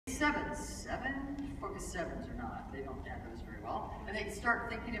sevens. Focus sevens or not, they don't add those very well. And they start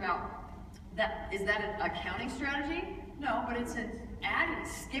thinking about that. Is that an accounting strategy? No, but it's an added.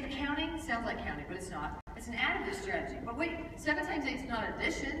 Skip counting sounds like counting, but it's not. It's an additive strategy. But wait, 7 times 8 is not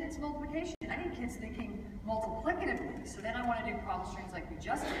addition, it's multiplication. I need kids thinking multiplicatively. So then I want to do problem strings like we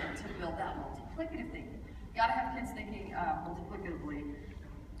just did to build that multiplicative thinking. Got to have kids thinking multiplicatively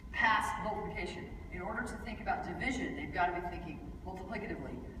past multiplication. In order to think about division, they've got to be thinking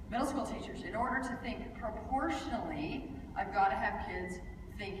multiplicatively. Middle school teachers, in order to think proportionally, I've got to have kids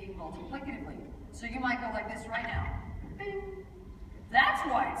thinking multiplicatively. So you might go like this right now. Bing. That's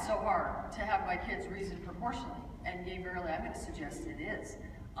why it's so hard to have my kids reason proportionally. And yea, verily, I'm going to suggest it is.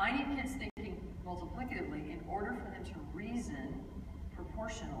 I need kids thinking multiplicatively in order for them to reason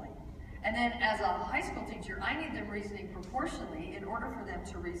proportionally. And then as a high school teacher, I need them reasoning proportionally in order for them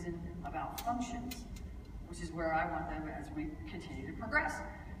to reason about functions, which is where I want them as we continue to progress.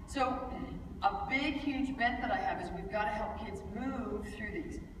 So a big, huge bent that I have is we've got to help kids move through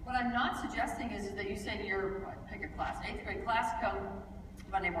these. What I'm not suggesting is that you say to your, pick a class, 8th grade class, come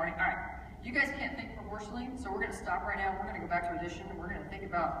Monday morning, all right, you guys can't think proportionally, so we're going to stop right now, we're going to go back to addition, and we're going to think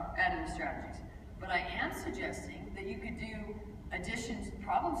about additive strategies. But I am suggesting that you could do addition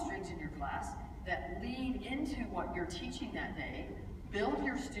problem strings in your class that lead into what you're teaching that day, build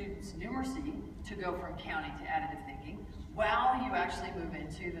your students' numeracy to go from counting to additive thinking, while you actually move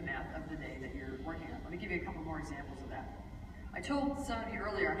into the math of the day that you're working on. Let me give you a couple more examples of that. I told some of you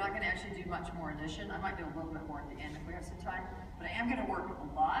earlier, I'm not going to actually do much more addition. I might do a little bit more at the end if we have some time, but I am going to work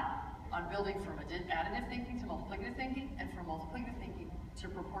a lot on building from additive thinking to multiplicative thinking, and from multiplicative thinking to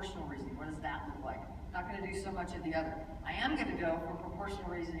proportional reasoning. What does that look like? Not going to do so much of the other. I am going to go from proportional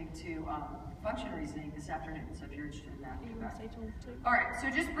reasoning to function reasoning this afternoon, so if you're interested in that. All right, so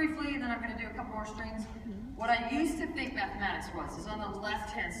just briefly, and then I'm going to do a couple more strings. What I used to think mathematics was, is on the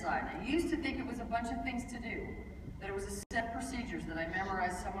left-hand side. I used to think it was a bunch of things to do, that it was a set of procedures, that I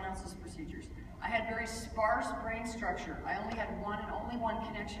memorized someone else's procedures. I had very sparse brain structure. I only had one and only one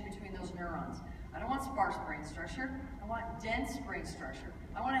connection between those neurons. I don't want sparse brain structure. I want dense brain structure.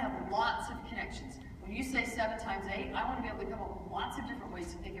 I want to have lots of connections. When you say 7 times 8, I want to be able to come up with lots of different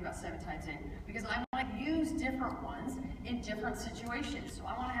ways to think about 7 times 8, because I want to use different ones in different situations. So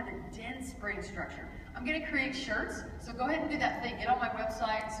I want to have a dense brain structure. I'm going to create shirts, so go ahead and do that thing. Get on my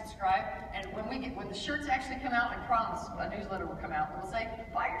website, subscribe, and when the shirts actually come out, I promise a newsletter will come out that will say,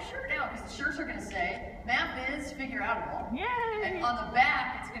 buy your shirt now, because the shirts are going to say, math is figure outable. Yay! And on the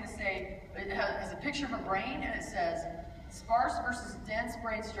back, it's going to say, it has a picture of a brain, and it says, sparse versus dense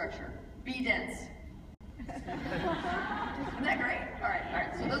brain structure. Be dense. Isn't that great? All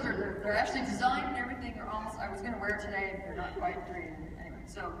right. So those are, they're actually designed and everything. They're almost, I was going to wear it today, they're not quite free. Anyway,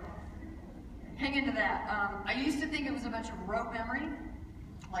 so hang into that. I used to think it was a bunch of rote memory,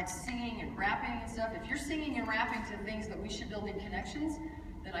 like singing and rapping and stuff. If you're singing and rapping to things that we should build in connections,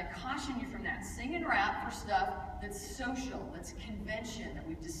 then I caution you from that. Sing and rap for stuff that's social, that's convention, that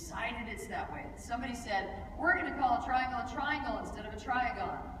we've decided it's that way. Somebody said, we're going to call a triangle instead of a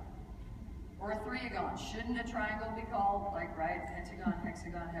triagon. Or a threeagon. Shouldn't a triangle be called, like, right, pentagon,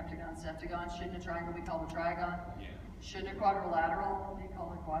 hexagon, heptagon, septagon? Shouldn't a triangle be called a triagon? Yeah. Shouldn't a quadrilateral be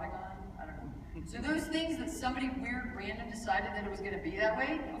called a quadagon? I don't know. So those things that somebody weird, random decided that it was going to be that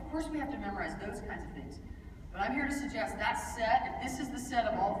way, of course we have to memorize those kinds of things. But I'm here to suggest that set, if this is the set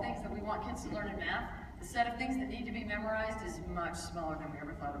of all things that we want kids to learn in math, the set of things that need to be memorized is much smaller than we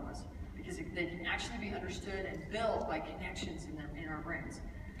ever thought it was. Because they can actually be understood and built by connections in our brains.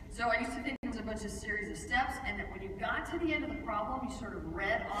 So I used to think it was a bunch of series of steps, and that when you got to the end of the problem, you sort of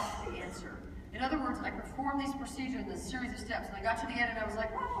read off the answer. In other words, I performed these procedures in this series of steps, and I got to the end and I was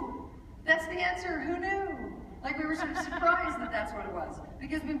like, whoa, that's the answer, who knew? Like we were sort of surprised that that's what it was.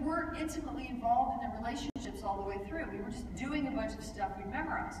 Because we weren't intimately involved in the relationships all the way through. We were just doing a bunch of stuff we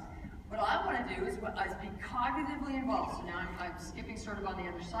memorized. What I want to do is be cognitively involved. So now I'm skipping sort of on the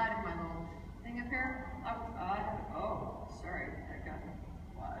other side of my little thing up here. Oh, sorry, I got it.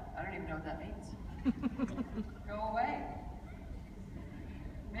 I don't even know what that means. Go away.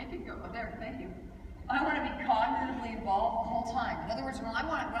 Make it go. Oh, there, thank you. I want to be cognitively involved the whole time. In other words, when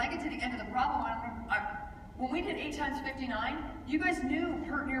I get to the end of the problem, when we did 8 times 59, you guys knew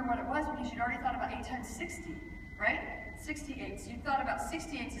pert near what it was because you'd already thought about 8 times 60, right? 68. So you thought about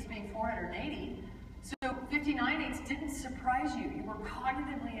 68 as being 480. So 59/8 didn't surprise you. You were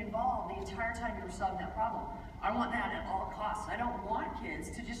cognitively involved the entire time you were solving that problem. I want that at all costs. I don't want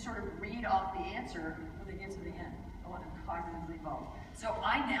kids to just sort of read off the answer when they get to the end. I want them cognitively involved. So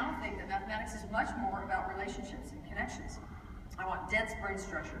I now think that mathematics is much more about relationships and connections. I want dense brain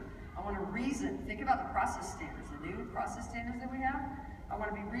structure. I want to reason. Think about the process standards, the new process standards that we have. I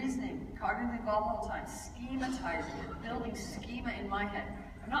want to be reasoning, cognitively involved all the time, schematizing it, building schema in my head.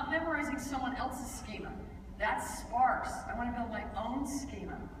 I'm not memorizing someone else's schema. That's sparse. I want to build my own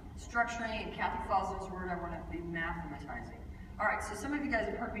schema. Structuring, and Kathy Fosler's word, I want to be mathematizing. All right, so some of you guys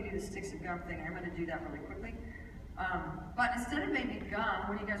have heard me do the sticks of gum thing. I'm going to do that really quickly. But instead of maybe gum,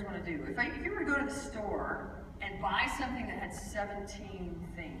 what do you guys want to do? If you were to go to the store and buy something that had 17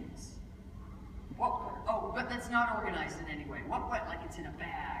 things, but that's not organized in any way. What like it's in a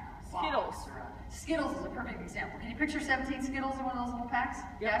bag, Skittles. Skittles is a perfect example. Can you picture 17 Skittles in one of those little packs?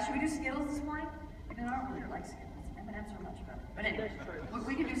 Yep. Yeah, should we do Skittles this morning? Even though I don't really like Skittles. M&M's are much better. But anyway,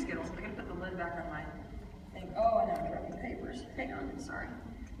 we can do Skittles. I'm going to put the lid back on my thing. Oh, and I'm dropping papers. Hang on, sorry.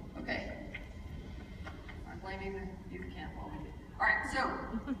 Okay. I'm blaming the youth camp. All right, so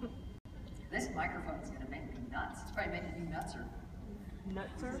this microphone is going to make me nuts. It's probably making you nutser.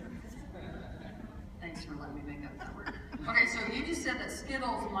 Nutser? Thanks for letting me make up that word. Okay, so you just said that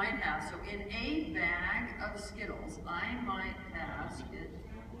Skittles might have, so in a bag of Skittles, I might have,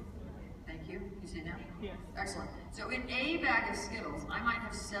 thank you, you see now? Yes. Excellent. So in a bag of Skittles, I might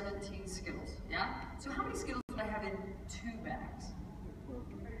have 17 Skittles, yeah? So how many Skittles would I have in 2 bags?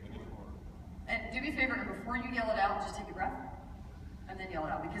 And do me a favor, and before you yell it out, just take a breath, and then yell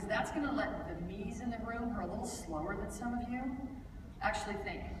it out, because that's gonna let the me's in the room, who are a little slower than some of you, actually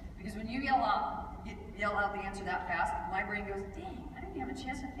think. Because when you yell out the answer that fast, my brain goes, dang, I didn't have a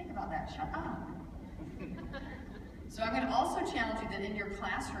chance to think about that, shut up. So I'm going to also challenge you that in your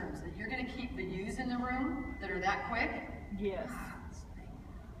classrooms, that you're going to keep the U's in the room that are that quick. Yes.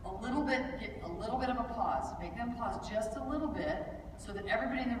 Get a little bit of a pause. Make them pause just a little bit so that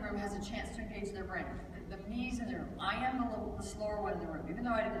everybody in the room has a chance to engage their brain. The me's in the room. I am the slower one in the room. Even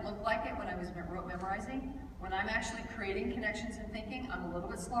though I didn't look like it when I was memorizing, when I'm actually creating connections and thinking, I'm a little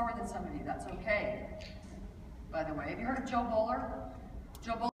bit slower than some of you. That's okay. By the way, have you heard of Jo Boaler?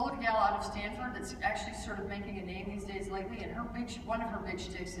 Jo Boaler, a gal out of Stanford that's actually sort of making a name these days lately, and one of her big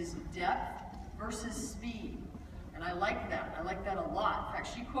shticks is depth versus speed. And I like that. I like that a lot. In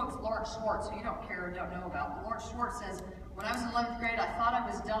fact, she quotes Lawrence Schwartz, who you don't care or don't know about. But Lawrence Schwartz says, when I was in 11th grade, I thought I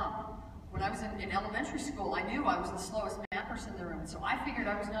was dumb. When I was in elementary school, I knew I was the slowest math person in the room. And so I figured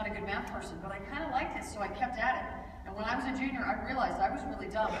I was not a good math person, but I kind of liked it, so I kept at it. And when I was a junior, I realized I was really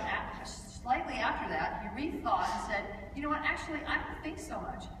dumb. But slightly after that, he rethought and said, you know what, actually, I don't think so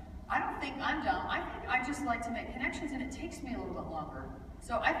much. I don't think I'm dumb. I think I just like to make connections, and it takes me a little bit longer.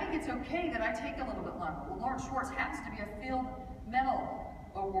 So I think it's okay that I take a little bit longer. Well, Lawrence Schwartz happens to be a field medal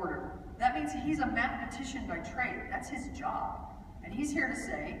awarder. That means he's a mathematician by trade. That's his job. And he's here to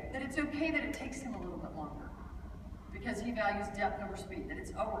say that it's okay that it takes him a little bit longer because he values depth over speed, that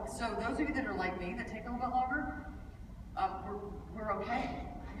it's over. So those of you that are like me that take a little bit longer, we're okay.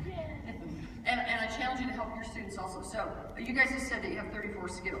 And I challenge you to help your students also. So you guys just said that you have 34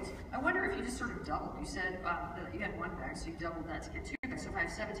 Skittles. I wonder if you just sort of doubled. You said that you had 1 bag, so you doubled that to get 2 bags. So if I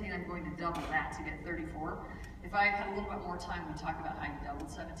have 17, I'm going to double that to get 34. If I had a little bit more time, we'd talk about how you doubled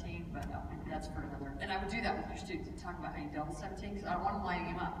 17, but no, that's for another. And I would do that with your students, talk about how you doubled 17, because I don't want them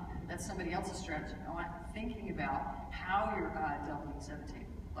lining them up. That's somebody else's strategy. I want thinking about how you're doubling 17,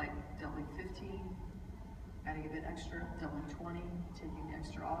 like doubling 15, adding a bit extra, doubling 20, taking the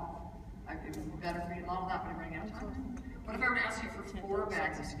extra off. It would be better for you to model that, but I'm running out of time. What if I were to ask you for 4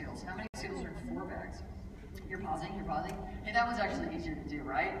 bags of Skittles? How many Skittles are in 4 bags? You're pausing, you're pausing. Hey, that one's actually easier to do,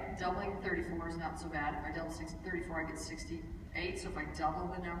 right? Doubling 34 is not so bad. If I double 34, I get 68. So if I double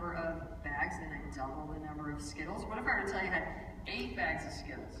the number of bags, then I double the number of Skittles. What if I were to tell you I had 8 bags of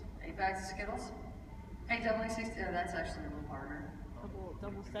Skittles? 8 bags of Skittles? Hey, doubling 60, that's actually a little harder.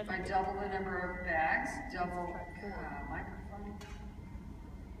 Double 7. If I double the number of bags, double microphone.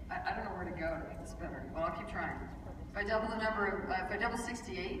 I don't know where to go to make this better. Well, I'll keep trying. If I double the number of, if I double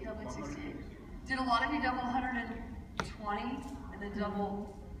 68, doubling 68. Did a lot of you double 120 and then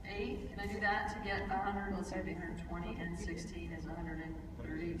double 8? Can I do that to get 100? Let's see, 120 and 16 is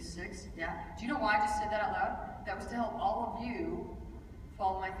 136. Yeah. Do you know why I just said that out loud? That was to help all of you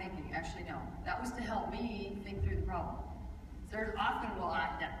follow my thinking. Actually, no. That was to help me think through the problem. There's often, well,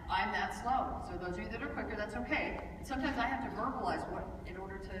 I'm that slow. So those of you that are quicker, that's okay. And sometimes I have to verbalize what in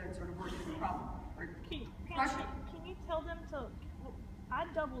order to sort of work through the problem. Question? Can you tell them to, I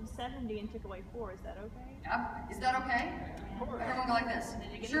doubled 70 and took away 4. Is that okay? Is that okay? Everyone go like this.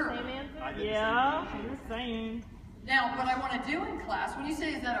 Did you get sure. the same answer? Yeah, I'm just saying. Now, what I want to do in class, when you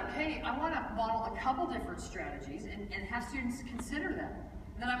say, is that okay, I want to model a couple different strategies and have students consider them.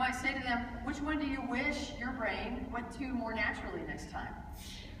 Then I might say to them, which one do you wish your brain went to more naturally next time?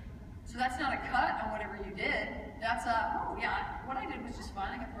 So that's not a cut on whatever you did. That's a, oh yeah, what I did was just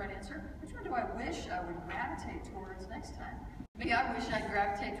fine, I got the right answer. Which one do I wish I would gravitate towards next time? Maybe I wish I'd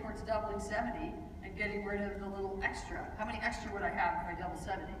gravitate towards doubling 70 and getting rid of the little extra. How many extra would I have if I double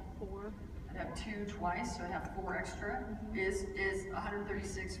 70? 4. I'd have 2 twice, so I'd have 4 extra. Is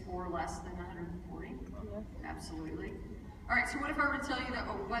 136 4 less than 140? Yes. Absolutely. All right, so what if I were to tell you that,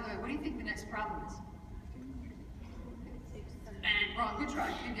 oh, by the way, what do you think the next problem is? And wrong, good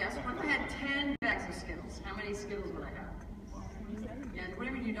try, good guess. What if I had 10 bags of Skittles? How many Skittles would I have? Yeah,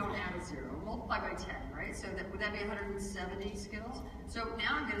 whatever you don't add a 0, multiply by 10, right? So that, would that be 170 Skittles? So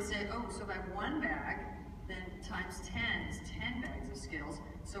now I'm gonna say, oh, so if I have 1 bag, then times 10 is 10 bags of Skittles.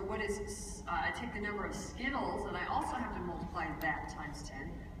 So what is, I take the number of Skittles, and I also have to multiply that times 10.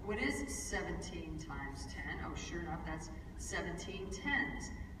 What is 17 times 10? Oh, sure enough, that's 17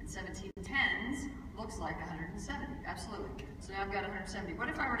 tens. And 17 tens looks like 170, absolutely. So now I've got 170. What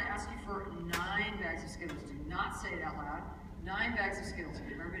if I were to ask you for 9 bags of Skittles? Do not say it out loud. 9 bags of Skittles.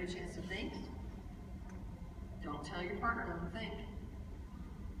 Give everybody a chance to think. Don't tell your partner, let them think.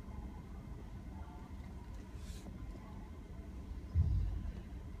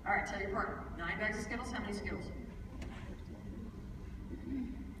 All right, tell your partner. 9 bags of Skittles, how many Skittles?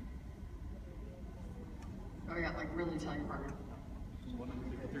 Oh yeah, like really tell your partner.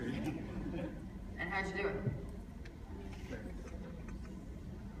 153. And how'd you do it?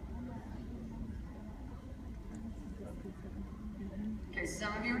 Okay,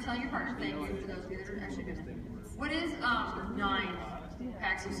 some of you are telling your partner, thank you for those of you that are actually doing it. What is 9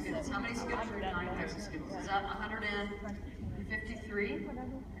 packs of Skittles? How many Skittles are in 9 packs of Skittles? Is that 153?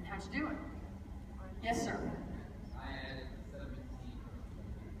 And how'd you do it? Yes, sir. I added 17.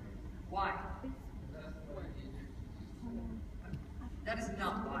 Why? That is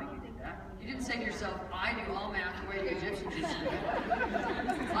not why you did that. You didn't say to yourself, I do all math the way the Egyptians used to do it.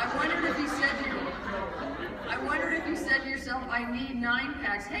 I wondered if you said to yourself, I need 9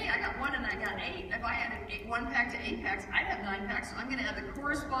 packs. Hey, I got 1 and I got 8. If I added 1 pack to 8 packs, I'd have 9 packs. So I'm going to add the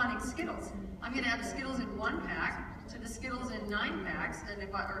corresponding Skittles. I'm going to add the Skittles in 1 pack to the Skittles in 9 packs, and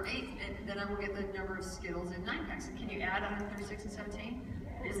if I, or 8, and then I will get the number of Skittles in 9 packs. Can you add 136 and 17?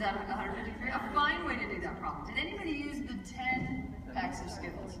 Is that 153? A fine way to do that problem. Did anybody use the 10 packs of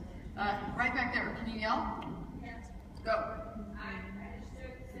Skittles? Right back there. Can you yell? Yes. Go. I just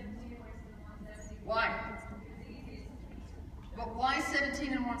took 17 away from 170. Why? But why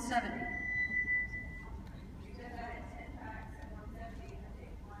 17 and 170? Because I had 10 packs and 170, I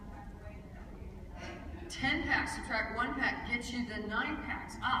take 1 pack away and that would be 10 packs, subtract 1 pack, gets you the 9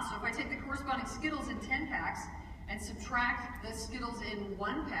 packs. So if I take the corresponding Skittles in 10 packs and subtract the Skittles in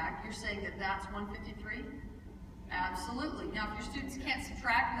 1 pack, you're saying that that's 153? Absolutely. Now, if your students can't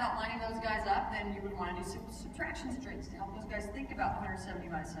subtract without lining those guys up, then you would want to do simple subtraction strings to help those guys think about 170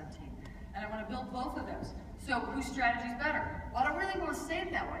 minus 17. And I want to build both of those. So, whose strategy is better? Well, I don't really want to say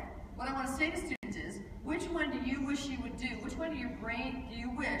it that way. What I want to say to students is, which one do you wish you would do? Which one do you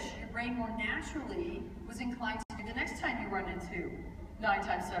wish your brain more naturally was inclined to do the next time you run into 9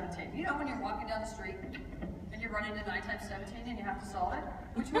 times 17? You know, when you're walking down the street and you run into 9 times 17 and you have to solve it?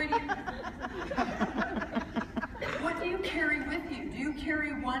 Which way do you... What do you carry with you? Do you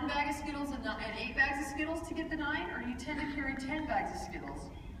carry 1 bag of Skittles and 8 bags of Skittles to get the 9, or do you tend to carry 10 bags of Skittles?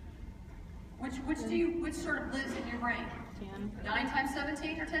 Which sort of lives in your brain? 10. 9 times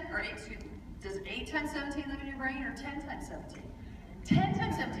 17 or 10? Or 8, excuse me. Does 8 times 17 live in your brain, or 10 times 17? 10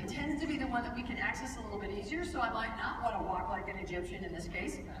 times 17 tends to be the one that we can access a little bit easier, so I might not want to walk like an Egyptian in this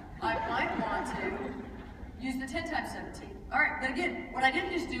case. I might want to use the 10 times 17. All right, but again, what I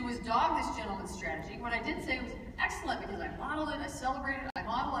didn't just do was dog this gentleman's strategy. What I did say was excellent, because I modeled it, I celebrated it, I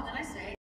model, and then I say,